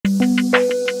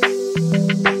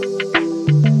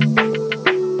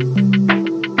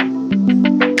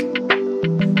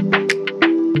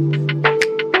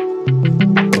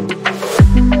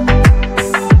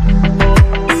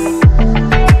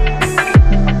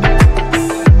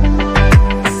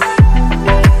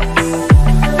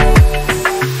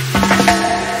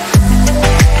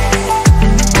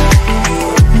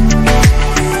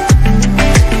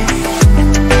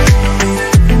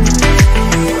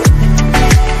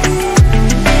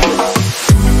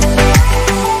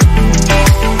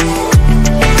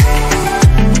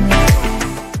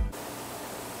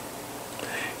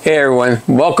Hey everyone,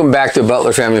 welcome back to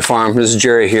Butler Family Farm. This is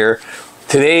Jerry here.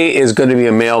 Today is going to be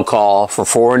a mail call for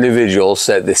 4 individuals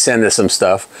that they send us some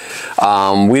stuff.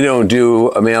 We don't do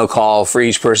a mail call for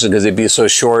each person because it'd be so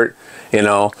short, you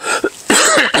know.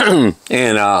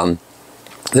 And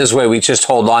this way we just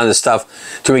hold on to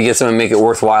stuff till we get something to make it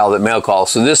worthwhile, that mail call.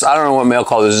 So this, I don't know what mail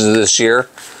call this is this year,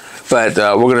 but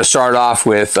we're going to start off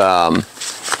with,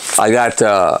 I got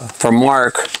from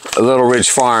Mark, a Little Ridge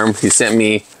Farm. He sent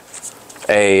me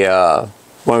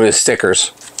one of his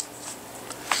stickers.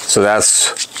 So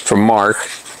that's from Mark.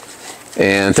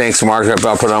 And thanks to Mark,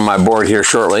 I'll put it on my board here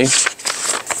shortly.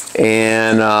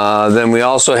 And then we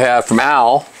also have from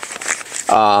Al.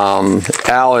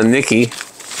 Al and Nikki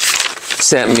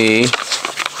sent me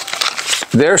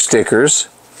their stickers.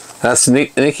 That's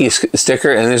Nikki's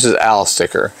sticker, and this is Al's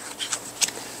sticker.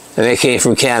 And they came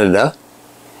from Canada.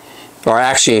 Or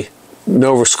actually,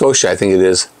 Nova Scotia, I think it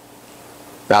is.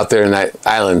 Out there in that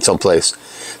island someplace.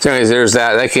 So anyways, there's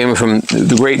that. That came from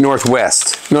the Great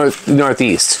Northwest.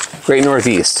 Northeast. Great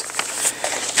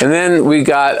Northeast. And then we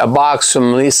got a box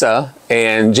from Lisa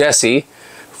and Jesse.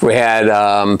 We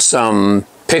had some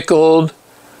pickled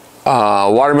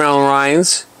watermelon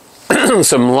rinds,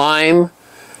 some lime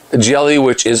jelly,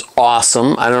 which is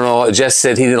awesome. I don't know, Jesse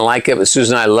said he didn't like it, but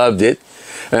Susan and I loved it.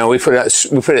 You know, we put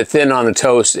it thin on the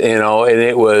toast, you know, and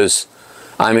it was,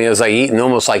 I mean, it was like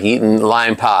almost like eating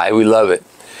lime pie. We love it.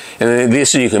 And then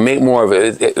this, you can make more of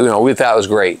it. You know, we thought it was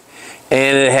great.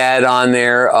 And it had on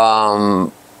there,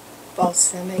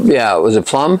 balsamic. Yeah, was it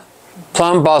plum?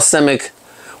 Plum balsamic,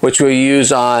 which we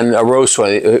use on a roast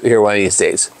here one of these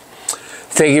days.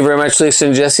 Thank you very much, Lisa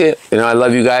and Jesse. You know, I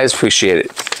love you guys. Appreciate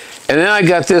it. And then I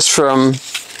got this from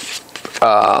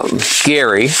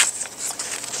Gary.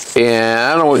 And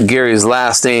I don't know what Gary's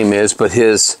last name is, but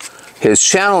his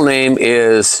channel name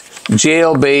is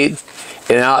Jailbait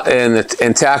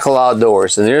and Tackle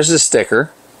Outdoors. And there's the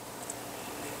sticker.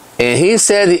 And he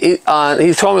said, he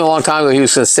told me a long time ago he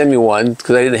was going to send me one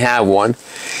because I didn't have one.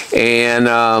 And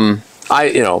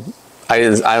I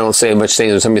don't say much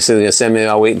things when somebody says they're going to send me,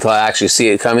 I'll wait until I actually see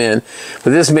it come in.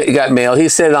 But this got mailed. He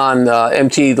said on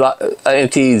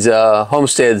MT's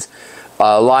Homestead's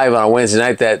live on a Wednesday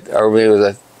night, or maybe it was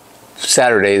a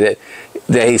Saturday,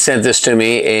 that he sent this to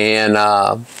me, and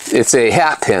it's a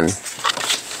hat pin.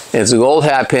 It's a gold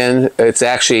hat pin. It's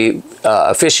actually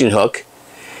a fishing hook,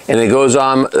 and it goes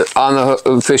on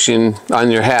the fishing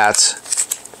on your hats.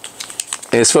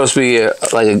 And it's supposed to be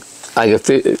like a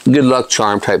good luck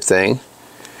charm type thing,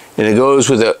 and it goes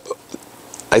with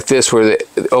like this, where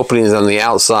the opening is on the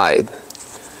outside.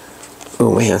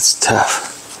 Oh man, it's tough.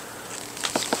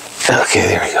 Okay,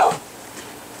 there we go.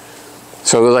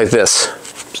 So it goes like this.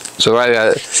 So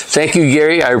thank you,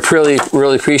 Gary. I really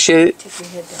appreciate it. Take your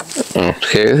head down.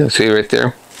 Okay, see right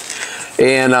there.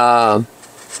 And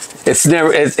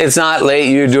it's not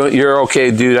late. You're okay,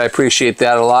 dude. I appreciate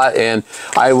that a lot. And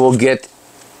I will get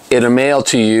in a mail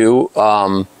to you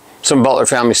some Butler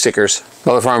family stickers,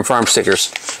 Butler Farm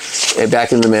stickers,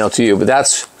 back in the mail to you. But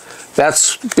that's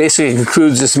basically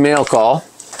concludes this mail call.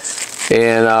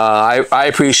 And I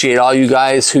appreciate all you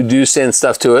guys who do send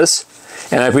stuff to us.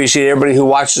 And I appreciate everybody who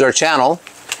watches our channel.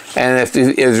 And if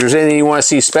there's anything you want to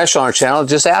see special on our channel,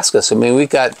 just ask us. I mean, we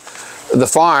got the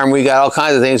farm, we got all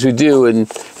kinds of things we do. And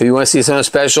if you want to see something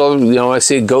special, you know, want to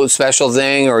see a goat special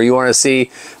thing, or you want to see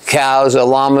cows or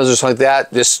llamas or something like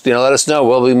that, just, you know, let us know.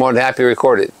 We'll be more than happy to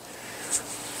record it.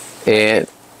 And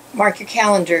mark your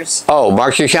calendars. Oh,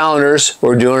 mark your calendars.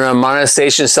 We're doing a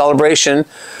monetization celebration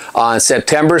on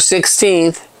September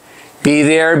 16th. Be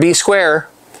there, be square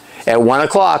at 1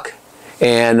 o'clock.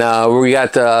 And we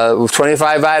got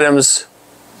 25 items,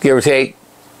 give or take,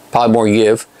 probably more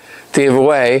to give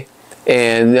away.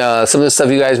 And some of the stuff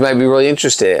you guys might be really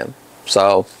interested in.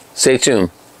 So stay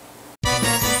tuned.